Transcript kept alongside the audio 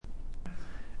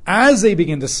as they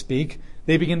begin to speak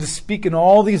in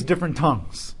all these different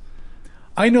tongues.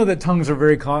 I know that tongues are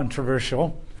very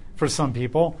controversial for some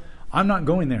people. I'm not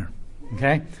going there,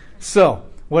 okay? So,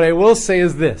 what I will say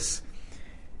is this.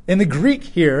 In the Greek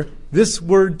here, this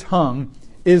word tongue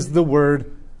is the word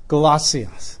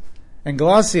glossias. And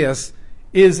glossias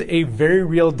is a very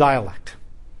real dialect.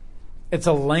 It's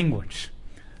a language.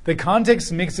 The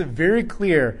context makes it very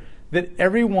clear that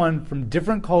everyone from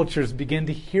different cultures begin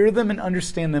to hear them and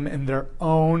understand them in their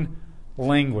own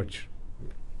language.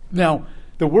 Now,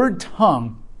 the word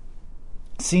tongue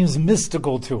seems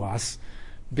mystical to us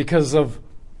because of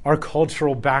our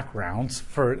cultural backgrounds,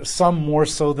 for some more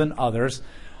so than others.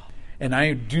 And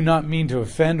I do not mean to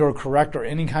offend or correct or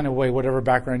any kind of way whatever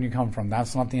background you come from.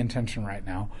 That's not the intention right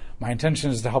now. My intention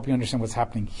is to help you understand what's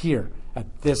happening here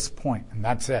at this point, and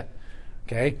that's it.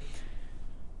 Okay?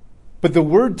 But the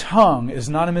word tongue is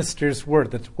not a mysterious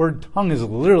word. The word tongue is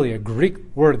literally a Greek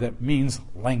word that means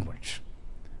language.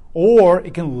 Or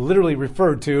it can literally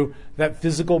refer to that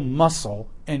physical muscle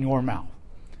in your mouth.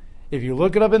 If you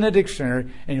look it up in the dictionary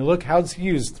and you look how it's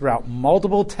used throughout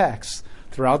multiple texts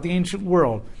throughout the ancient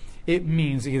world, it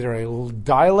means either a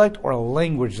dialect or a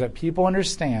language that people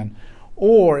understand,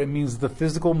 or it means the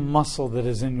physical muscle that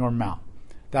is in your mouth.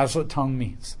 That's what tongue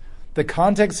means. The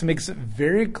context makes it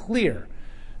very clear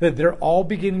that they're all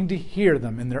beginning to hear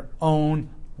them in their own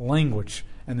language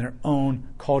and their own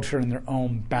culture and their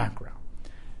own background.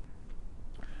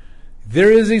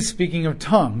 There is a speaking of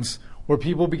tongues where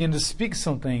people begin to speak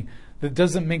something that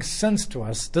doesn't make sense to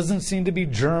us, doesn't seem to be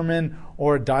German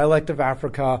or a dialect of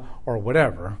Africa or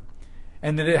whatever,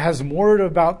 and that it has more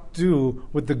to do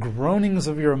with the groanings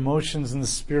of your emotions in the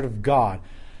Spirit of God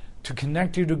to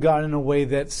connect you to God in a way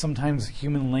that sometimes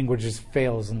human languages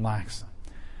fails and lacks.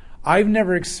 I've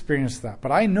never experienced that,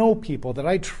 but I know people that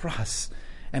I trust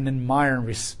and admire and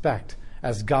respect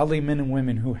as godly men and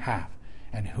women who have.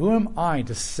 And who am I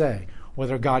to say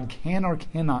whether God can or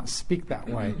cannot speak that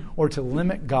way, or to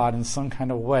limit God in some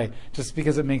kind of way just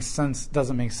because it makes sense,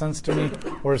 doesn't make sense to me,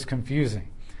 or is confusing?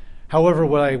 However,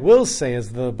 what I will say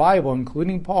is the Bible,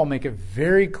 including Paul, make it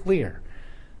very clear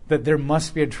that there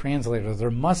must be a translator.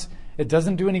 It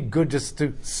doesn't do any good just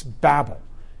to babble.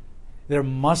 There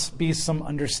must be some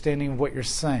understanding of what you're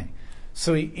saying.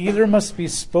 So it either must be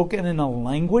spoken in a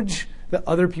language that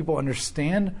other people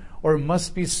understand, or it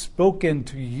must be spoken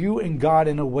to you and God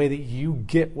in a way that you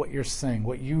get what you're saying,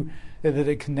 that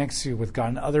it connects you with God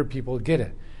and other people get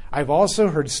it. I've also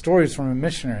heard stories from a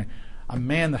missionary, a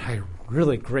man that I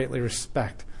really greatly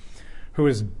respect, who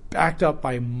is backed up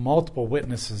by multiple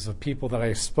witnesses of people that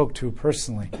I spoke to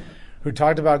personally, who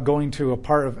talked about going to a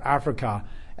part of Africa,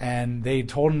 and they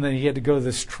told him that he had to go to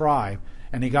this tribe,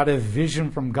 and he got a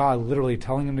vision from God literally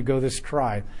telling him to go to this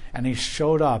tribe, and he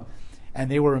showed up, and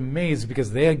they were amazed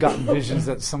because they had gotten visions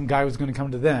that some guy was going to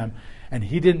come to them, and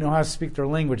he didn't know how to speak their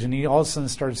language, and he all of a sudden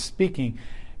started speaking.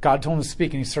 God told him to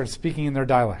speak, and he started speaking in their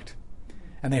dialect.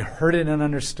 And they heard it and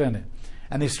understood it.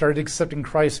 And they started accepting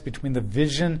Christ between the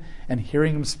vision and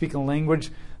hearing him speak a language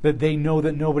that they know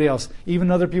that nobody else,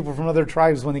 even other people from other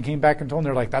tribes, when they came back and told them,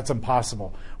 they're like, that's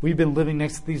impossible. We've been living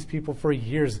next to these people for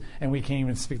years, and we can't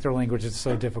even speak their language. It's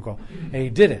so difficult. And he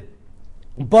did it.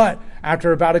 But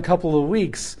after about a couple of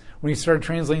weeks, when he started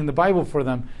translating the Bible for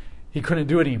them, he couldn't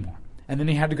do it anymore. And then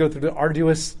he had to go through the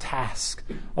arduous task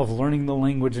of learning the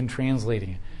language and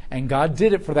translating it. And God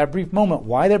did it for that brief moment.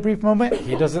 Why that brief moment?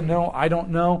 He doesn't know. I don't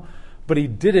know. But he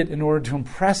did it in order to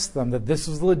impress them that this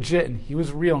was legit and he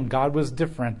was real and God was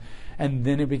different. And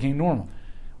then it became normal.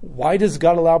 Why does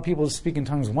God allow people to speak in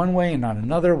tongues one way and not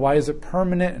another? Why is it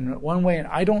permanent in one way? And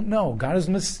I don't know. God is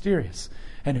mysterious.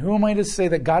 And who am I to say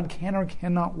that God can or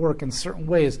cannot work in certain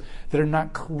ways that are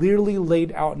not clearly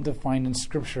laid out and defined in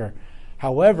Scripture?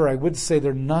 However, I would say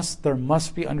there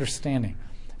must be understanding,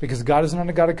 because God is not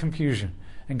a God of confusion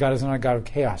and God is not a God of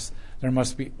chaos. There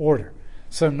must be order.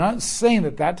 So I'm not saying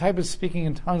that that type of speaking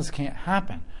in tongues can't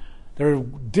happen. There are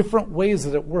different ways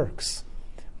that it works.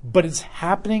 But it's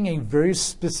happening a very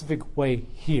specific way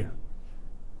here.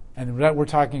 And that we're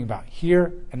talking about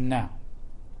here and now.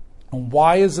 And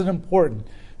why is it important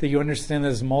that you understand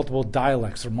there's multiple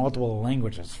dialects or multiple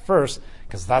languages? First,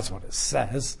 because that's what it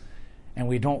says, and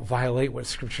we don't violate what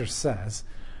Scripture says.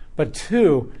 But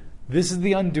two, this is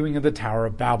the undoing of the Tower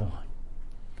of Babylon.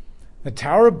 The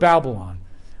Tower of Babylon,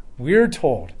 we're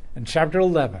told in chapter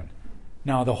 11,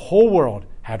 now the whole world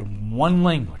had one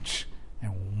language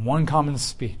and one common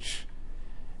speech.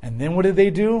 And then what did they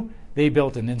do? They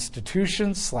built an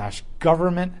institution /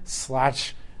 government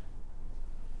 /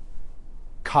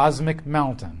 cosmic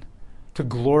mountain to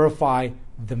glorify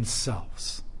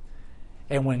themselves.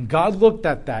 And when God looked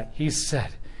at that, he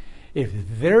said, if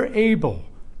they're able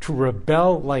to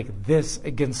rebel like this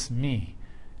against me,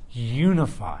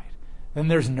 unified, then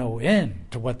there's no end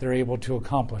to what they're able to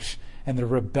accomplish and their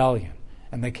rebellion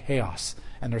and the chaos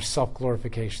and their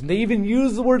self-glorification. They even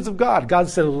use the words of God. God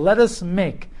said, let us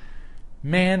make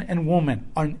man and woman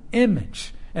an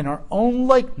image in our own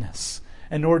likeness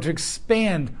in order to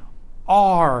expand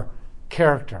our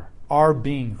character, our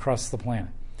being across the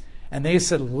planet. And they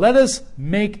said, let us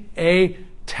make a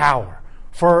tower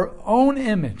for our own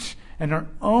image and our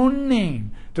own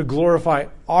name to glorify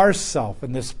ourselves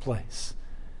in this place.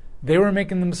 They were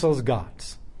making themselves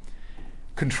gods.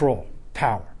 Control,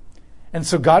 power. And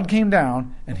so God came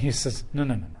down and he says,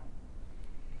 no.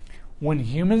 When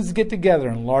humans get together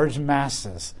in large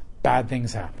masses, bad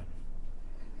things happen.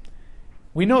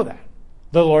 We know that.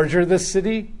 The larger the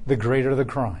city, the greater the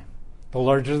crime. The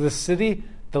larger the city,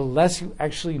 the less you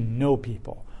actually know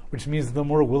people, which means the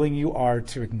more willing you are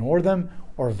to ignore them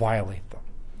or violate them.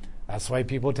 That's why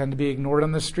people tend to be ignored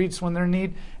on the streets when they're in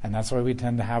need, and that's why we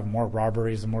tend to have more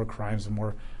robberies and more crimes and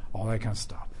more all that kind of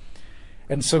stuff.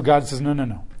 And so God says,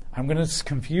 no. I'm going to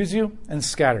confuse you and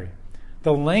scatter you.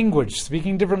 The language,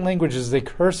 speaking different languages, they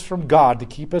curse from God to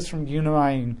keep us from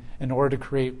unifying in order to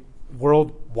create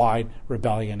worldwide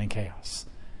rebellion and chaos.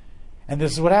 And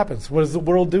this is what happens. What does the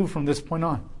world do from this point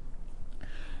on?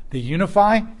 They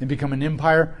unify and become an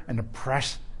empire and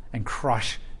oppress and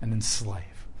crush and enslave.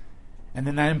 And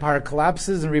then that empire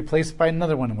collapses and replaced by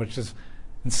another one, which is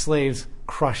enslaves,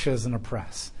 crushes, and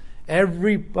oppresses.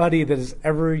 Everybody that is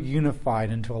ever unified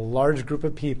into a large group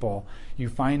of people, you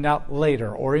find out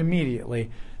later or immediately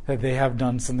that they have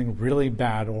done something really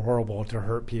bad or horrible to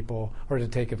hurt people or to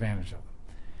take advantage of them.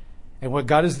 And what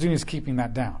God is doing is keeping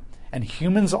that down. And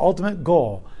humans' ultimate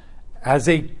goal as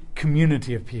a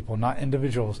community of people, not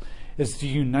individuals, is to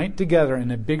unite together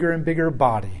in a bigger and bigger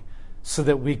body so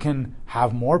that we can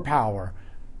have more power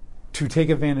to take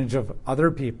advantage of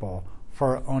other people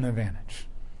for our own advantage.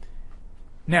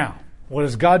 Now, what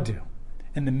does God do?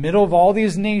 In the middle of all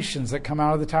these nations that come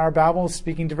out of the Tower of Babel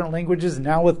speaking different languages,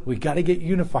 now we got to get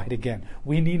unified again.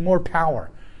 We need more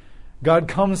power. God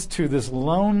comes to this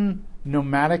lone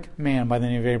nomadic man by the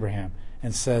name of Abraham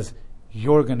and says,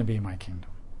 you're going to be my kingdom.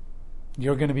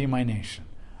 You're going to be my nation.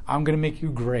 I'm going to make you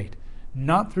great,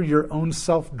 not through your own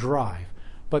self-drive,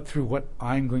 but through what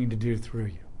I'm going to do through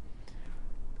you.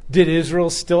 Did Israel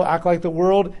still act like the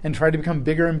world and try to become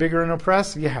bigger and bigger and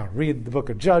oppressed? Yeah, read the book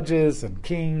of Judges and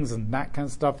Kings and that kind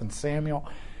of stuff and Samuel.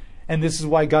 And this is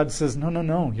why God says,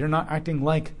 no, you're not acting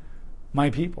like my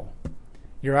people.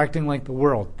 You're acting like the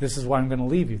world. This is why I'm going to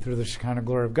leave you through the Shekinah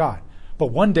glory of God. But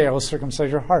one day I will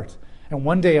circumcise your heart. And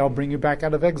one day I'll bring you back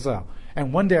out of exile.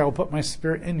 And one day I will put my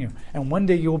spirit in you. And one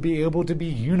day you will be able to be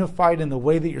unified in the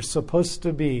way that you're supposed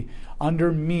to be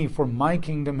under me for my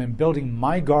kingdom and building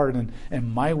my garden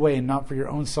and my way and not for your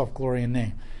own self-glory and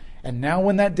name. And now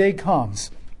when that day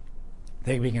comes,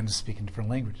 they begin to speak in different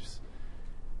languages.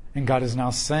 And God is now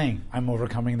saying, I'm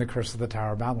overcoming the curse of the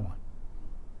Tower of Babylon.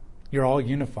 You're all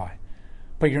unified.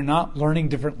 But you're not learning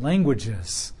different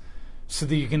languages so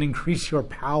that you can increase your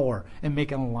power and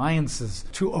make alliances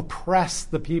to oppress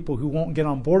the people who won't get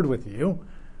on board with you.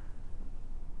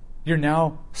 You're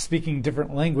now speaking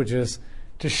different languages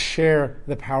to share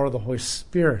the power of the Holy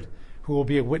Spirit, who will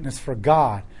be a witness for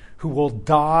God, who will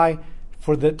die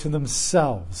to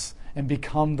themselves and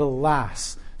become the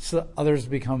last, so that others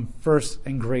become first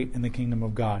and great in the kingdom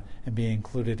of God and be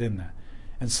included in that.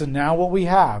 And so now what we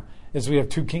have is we have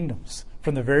two kingdoms.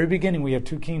 From the very beginning, we have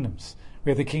two kingdoms. We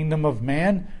have the kingdom of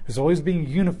man, who's always being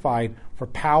unified for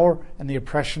power and the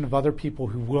oppression of other people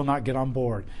who will not get on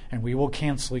board, and we will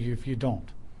cancel you if you don't.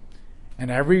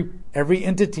 And every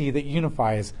entity that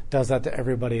unifies does that to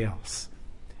everybody else.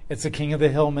 It's a king of the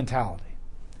hill mentality.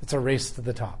 It's a race to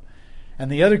the top.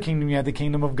 And the other kingdom, you have the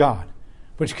kingdom of God,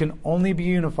 which can only be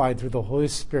unified through the Holy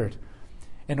Spirit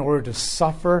in order to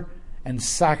suffer and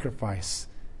sacrifice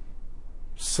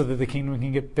so that the kingdom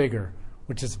can get bigger,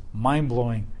 which is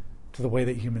mind-blowing to the way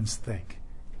that humans think.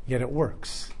 Yet it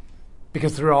works.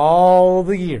 Because through all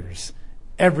the years,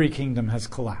 every kingdom has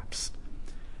collapsed.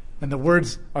 And the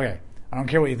words, okay, I don't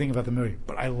care what you think about the movie,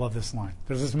 but I love this line.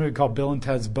 There's this movie called Bill and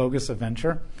Ted's Bogus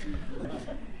Adventure.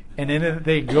 And in it,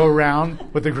 they go around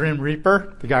with the Grim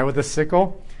Reaper, the guy with the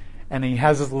sickle, and he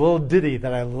has this little ditty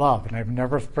that I love, and I've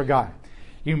never forgotten.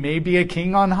 You may be a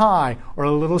king on high or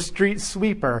a little street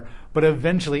sweeper, but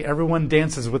eventually everyone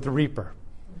dances with the Reaper.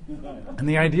 And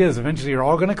the idea is eventually you're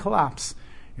all going to collapse.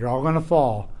 You're all going to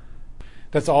fall.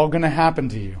 That's all going to happen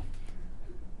to you.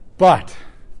 But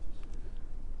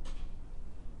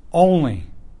only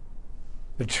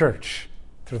the church,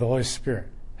 through the Holy Spirit,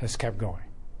 has kept going.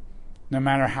 No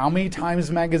matter how many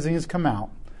times magazines come out,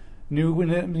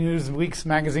 Newsweek's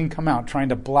magazine come out trying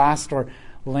to blast or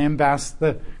lambast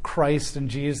the Christ and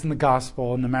Jesus and the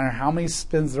gospel, and no matter how many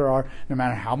spins there are, no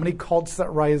matter how many cults that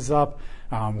rise up,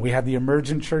 we had the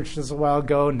emergent churches a while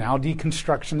ago, now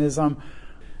deconstructionism.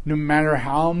 No matter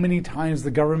how many times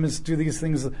the governments do these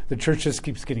things, the church just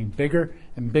keeps getting bigger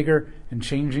and bigger and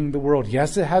changing the world.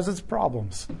 Yes, it has its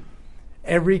problems.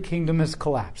 Every kingdom has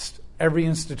collapsed. Every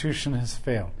institution has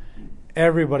failed.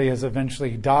 Everybody has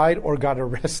eventually died or got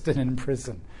arrested and in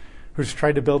prison who's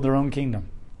tried to build their own kingdom.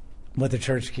 But the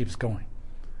church keeps going.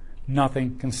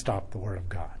 Nothing can stop the Word of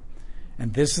God.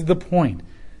 And this is the point.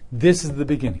 This is the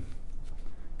beginning.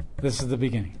 This is the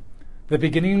beginning. The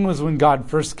beginning was when God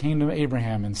first came to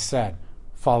Abraham and said,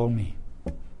 "Follow me."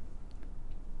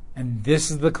 And this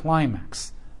is the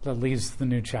climax that leads to the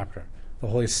new chapter, the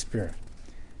Holy Spirit.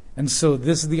 And so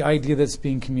this is the idea that's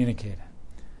being communicated.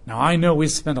 Now, I know we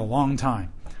spent a long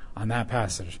time on that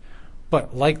passage,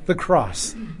 but like the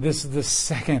cross, this is the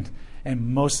second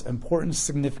and most important,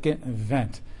 significant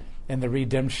event in the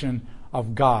redemption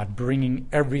of God, bringing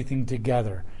everything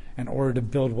together in order to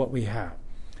build what we have.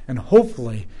 And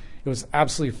hopefully, it was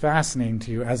absolutely fascinating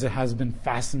to you, as it has been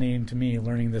fascinating to me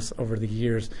learning this over the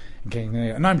years.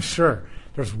 And I'm sure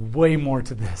there's way more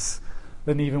to this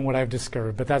than even what I've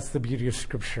discovered, but that's the beauty of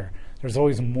Scripture. There's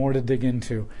always more to dig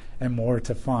into and more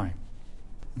to find.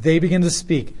 They begin to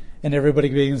speak, and everybody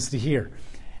begins to hear.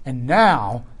 And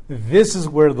now, this is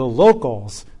where the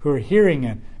locals who are hearing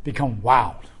it become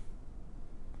wowed.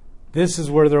 This is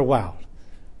where they're wowed.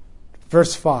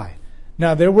 Verse 5.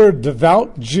 Now there were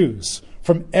devout Jews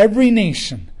from every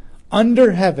nation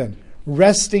under heaven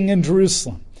resting in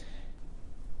Jerusalem.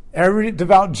 Every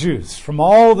devout Jews from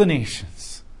all the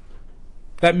nations.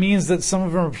 That means that some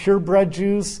of them are purebred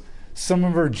Jews. Some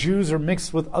of our Jews are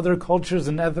mixed with other cultures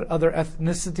and other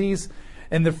ethnicities.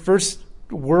 And the first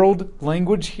world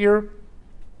language here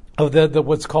of the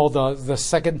what's called the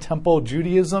Second Temple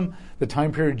Judaism, the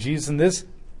time period of Jesus in this,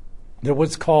 they're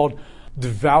what's called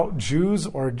devout Jews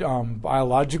or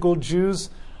biological Jews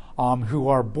who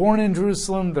are born in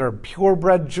Jerusalem. They're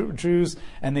purebred Jews,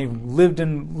 and they've lived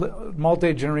in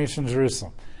multi-generation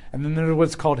Jerusalem. And then there are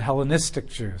what's called Hellenistic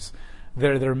Jews.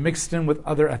 They're mixed in with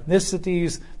other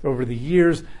ethnicities over the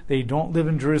years. They don't live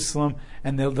in Jerusalem.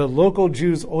 And the local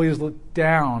Jews always look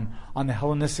down on the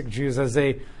Hellenistic Jews as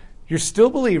you're still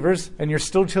believers and you're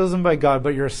still chosen by God,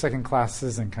 but you're a second-class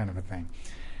citizen kind of a thing.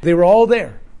 They were all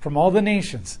there from all the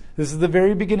nations. This is the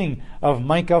very beginning of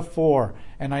Micah 4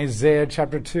 and Isaiah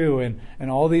chapter 2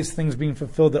 and all these things being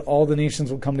fulfilled, that all the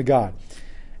nations will come to God.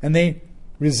 And they,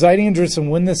 residing in Jerusalem,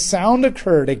 when the sound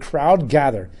occurred, a crowd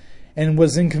gathered and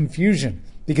was in confusion,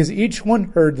 because each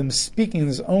one heard them speaking in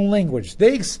his own language.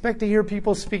 They expect to hear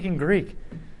people speaking Greek.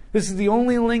 This is the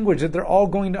only language that they're all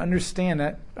going to understand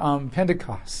at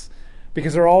Pentecost,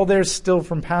 because they're all there still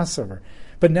from Passover.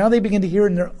 But now they begin to hear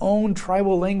in their own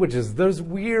tribal languages, those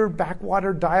weird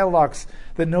backwater dialects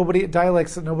that nobody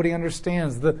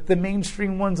understands, the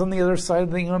mainstream ones on the other side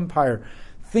of the empire,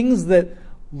 things that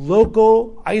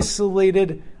local,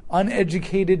 isolated,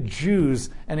 uneducated Jews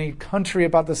in a country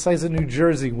about the size of New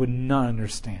Jersey would not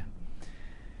understand.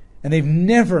 And they've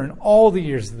never, in all the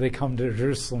years that they come to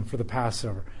Jerusalem for the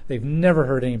Passover, they've never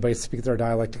heard anybody speak their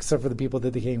dialect except for the people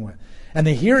that they came with. And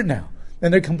they hear it now,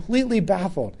 and they're completely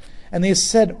baffled. And they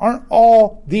said, aren't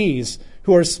all these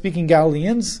who are speaking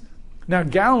Galileans? Now,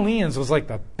 Galileans was like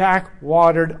the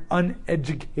backwatered,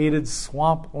 uneducated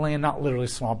swamp land, not literally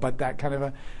swamp, but that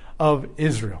kind of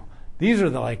Israel. These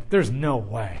are there's no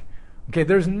way. Okay,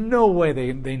 there's no way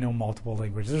they know multiple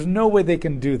languages. There's no way they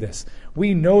can do this.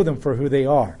 We know them for who they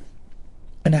are.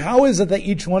 And how is it that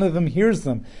each one of them hears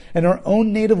them in our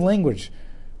own native language?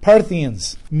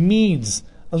 Parthians, Medes,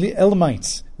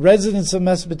 Elamites, residents of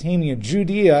Mesopotamia,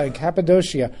 Judea and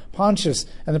Cappadocia, Pontus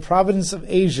and the province of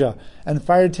Asia, and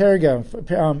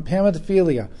Phytaria,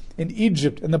 Pamphylia, in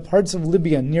Egypt and the parts of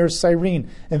Libya near Cyrene,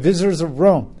 and visitors of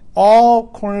Rome, all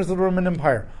corners of the Roman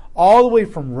Empire, all the way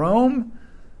from Rome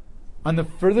on the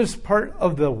furthest part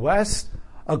of the west,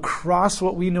 across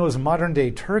what we know as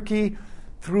modern-day Turkey,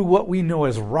 through what we know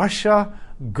as Russia,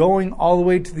 going all the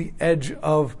way to the edge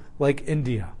of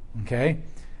India, okay?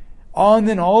 And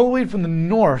then all the way from the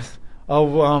north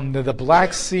of the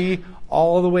Black Sea,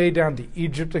 all the way down to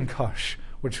Egypt and Kush,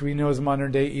 which we know as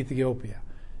modern-day Ethiopia.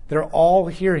 They're all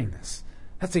hearing this.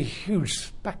 That's a huge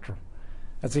spectrum.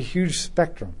 That's a huge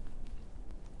spectrum.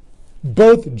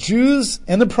 Both Jews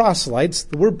and the proselytes,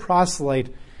 the word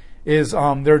proselyte is,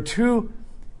 there are two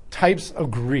types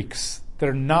of Greeks that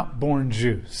are not born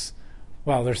Jews.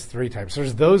 Well, there's three types.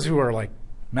 There's those who are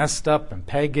messed up and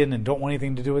pagan and don't want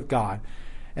anything to do with God.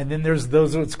 And then there's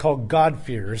those what's called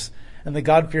God-fearers. And the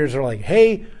God-fearers are like,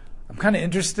 hey, I'm kind of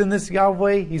interested in this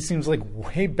Yahweh. He seems like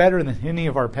way better than any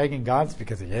of our pagan gods,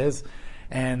 because he is.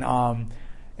 And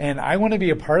I want to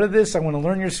be a part of this. I want to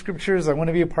learn your scriptures. I want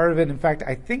to be a part of it. In fact,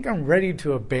 I think I'm ready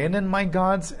to abandon my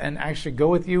gods and actually go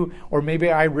with you. Or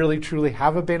maybe I really truly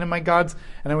have abandoned my gods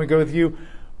and I would go with you.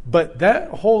 But that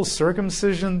whole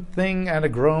circumcision thing at a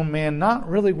grown man, not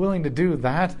really willing to do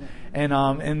that.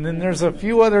 And then there's a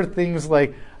few other things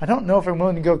like, I don't know if I'm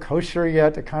willing to go kosher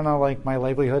yet. It kind of like my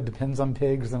livelihood depends on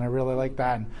pigs, and I really like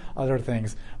that and other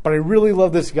things. But I really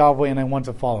love this Yahweh and I want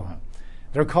to follow him.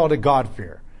 They're called a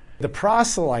God-fear. The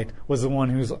proselyte was the one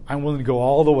who's, I'm willing to go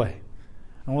all the way.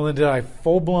 I'm willing to dive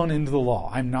full-blown into the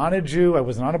law. I'm not a Jew. I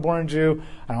was not a born Jew.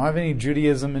 I don't have any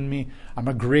Judaism in me. I'm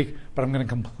a Greek, but I'm going to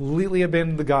completely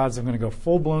abandon the gods. I'm going to go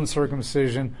full-blown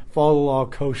circumcision, follow the law,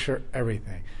 kosher,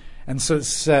 everything. And so it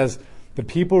says the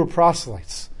people who are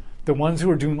proselytes, the ones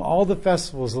who are doing all the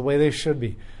festivals the way they should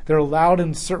be, they're allowed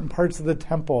in certain parts of the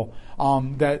temple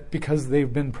that because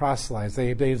they've been proselytes,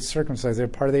 they've circumcised, they're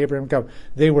part of the Abrahamic covenant.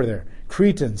 They were there.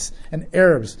 Cretans and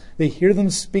Arabs, they hear them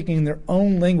speaking their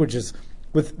own languages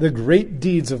with the great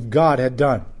deeds of God had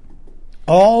done.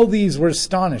 All these were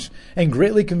astonished and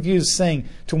greatly confused, saying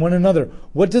to one another,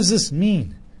 what does this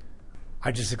mean?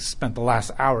 I just spent the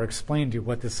last hour explaining to you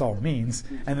what this all means,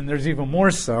 and then there's even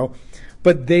more so,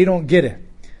 but they don't get it.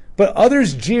 But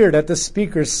others jeered at the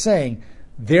speakers, saying,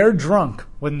 they're drunk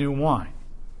with new wine.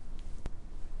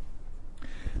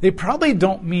 They probably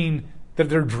don't mean that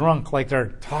they're drunk like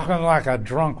they're talking like a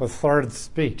drunk with slurred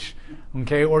speech,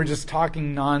 okay, or just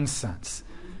talking nonsense.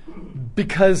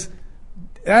 Because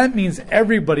that means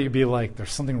everybody would be like,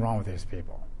 there's something wrong with these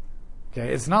people.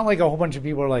 Okay, it's not like a whole bunch of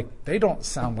people are like, they don't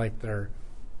sound like they're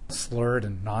slurred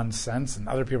and nonsense, and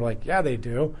other people are like, yeah, they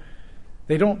do.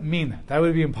 They don't mean that. That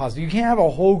would be impossible. You can't have a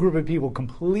whole group of people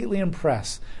completely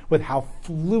impressed with how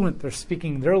fluent they're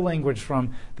speaking their language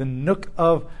from the nook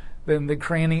of the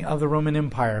cranny of the Roman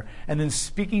Empire, and then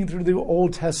speaking through the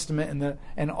Old Testament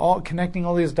and all connecting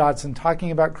all these dots and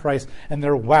talking about Christ, and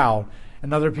they're wowed.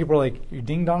 And other people are like, you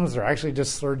ding-dongs, they're actually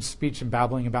just slurred speech and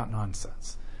babbling about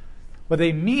nonsense. What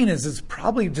they mean is it's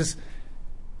probably just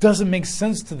doesn't make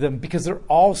sense to them because they're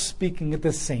all speaking at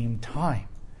the same time.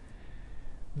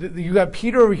 You got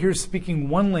Peter over here speaking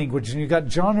one language, and you got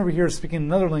John over here speaking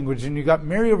another language, and you got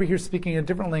Mary over here speaking a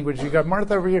different language, you got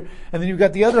Martha over here, and then you've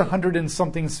got the other 100 and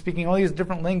something speaking all these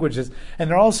different languages, and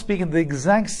they're all speaking at the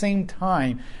exact same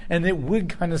time, and it would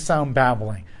kind of sound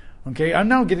babbling. Okay, I'm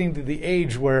now getting to the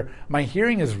age where my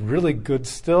hearing is really good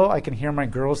still. I can hear my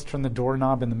girls turn the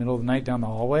doorknob in the middle of the night down the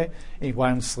hallway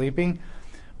while I'm sleeping.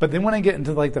 But then when I get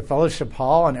into like the fellowship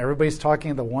hall and everybody's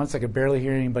talking at once, I could barely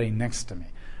hear anybody next to me.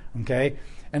 Okay?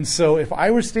 And so if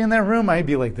I were to stay in that room, I'd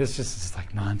be like, this just is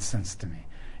like nonsense to me.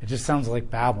 It just sounds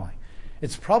like babbling.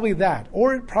 It's probably that.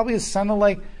 Or it probably sounded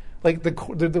like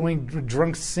when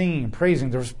drunks singing,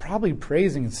 praising. There was probably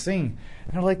praising and singing.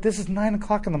 And they're like, this is 9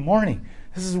 o'clock in the morning.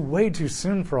 This is way too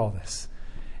soon for all this.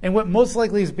 And what most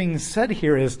likely is being said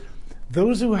here is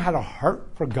those who had a heart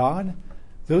for God,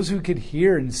 those who could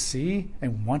hear and see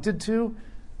and wanted to,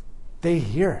 they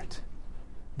hear it.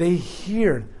 They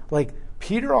hear. Like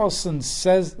Peter also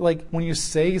says, like when you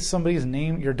say somebody's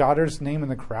name, your daughter's name in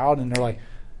the crowd, and they're like,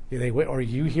 or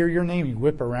you hear your name, you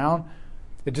whip around,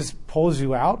 it just pulls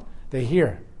you out, they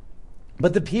hear.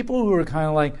 But the people who are kind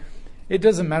of like, it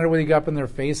doesn't matter whether you got up in their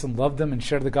face and loved them and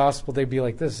shared the gospel, they'd be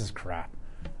like, this is crap.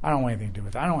 I don't want anything to do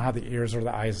with it. I don't have the ears or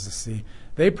the eyes to see.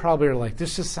 They probably are like,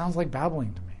 this just sounds like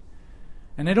babbling to me.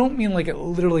 And I don't mean like it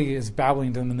literally is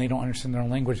babbling to them and they don't understand their own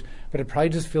language, but it probably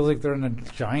just feels like they're in a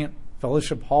giant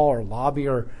fellowship hall or lobby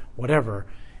or whatever,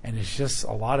 and it's just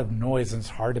a lot of noise and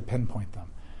it's hard to pinpoint them.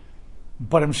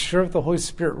 But I'm sure if the Holy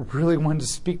Spirit really wanted to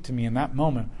speak to me in that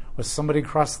moment with somebody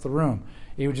across the room,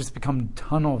 it would just become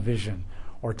tunnel vision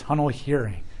or tunnel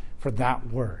hearing for that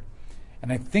word.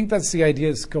 And I think that's the idea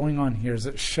that's going on here, is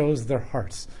it shows their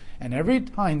hearts. And every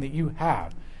time that you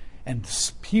have, and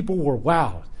people were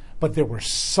wowed, but there were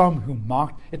some who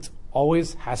mocked, it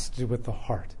always has to do with the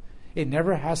heart. It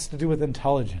never has to do with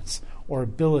intelligence or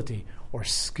ability or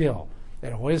skill.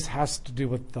 It always has to do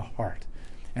with the heart.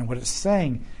 And what it's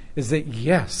saying is that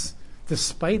yes,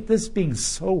 despite this being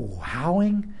so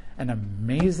wowing and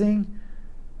amazing,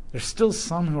 there's still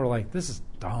some who are like, this is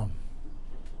dumb.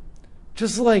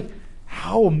 Just like,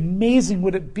 how amazing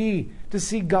would it be to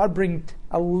see God bring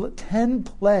 10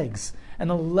 plagues, an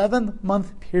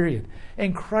 11-month period,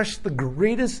 and crush the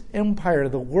greatest empire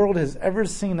the world has ever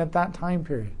seen at that time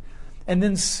period, and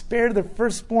then spare the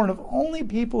firstborn of only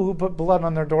people who put blood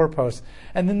on their doorposts.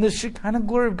 And then the Shekinah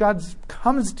glory of God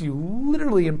comes to you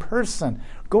literally in person,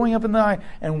 going up in the eye,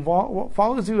 and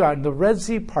follows you out, and the Red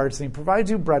Sea parts, and he provides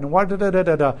you bread, and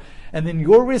and then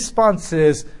your response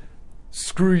is,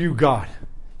 screw you, God.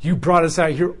 You brought us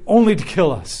out here only to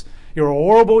kill us. You're a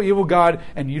horrible, evil God,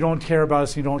 and you don't care about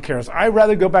us, you don't care us. I'd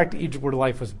rather go back to Egypt where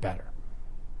life was better.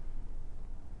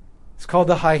 It's called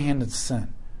the high-handed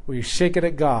sin, where you shake it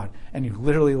at God, and you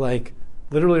literally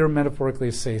or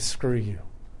metaphorically say, screw you.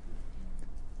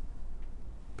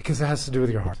 Because it has to do with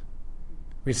your heart.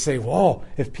 We say, well,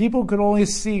 if people could only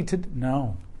see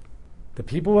no. The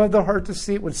people who have the heart to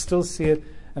see it would still see it,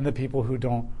 and the people who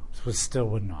don't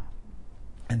would not.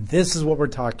 And this is what we're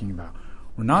talking about.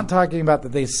 We're not talking about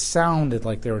that they sounded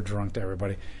like they were drunk to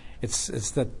everybody. It's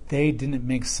that they didn't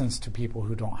make sense to people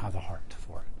who don't have the heart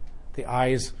for it. The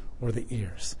eyes or the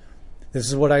ears. This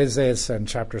is what Isaiah said in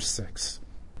chapter 6.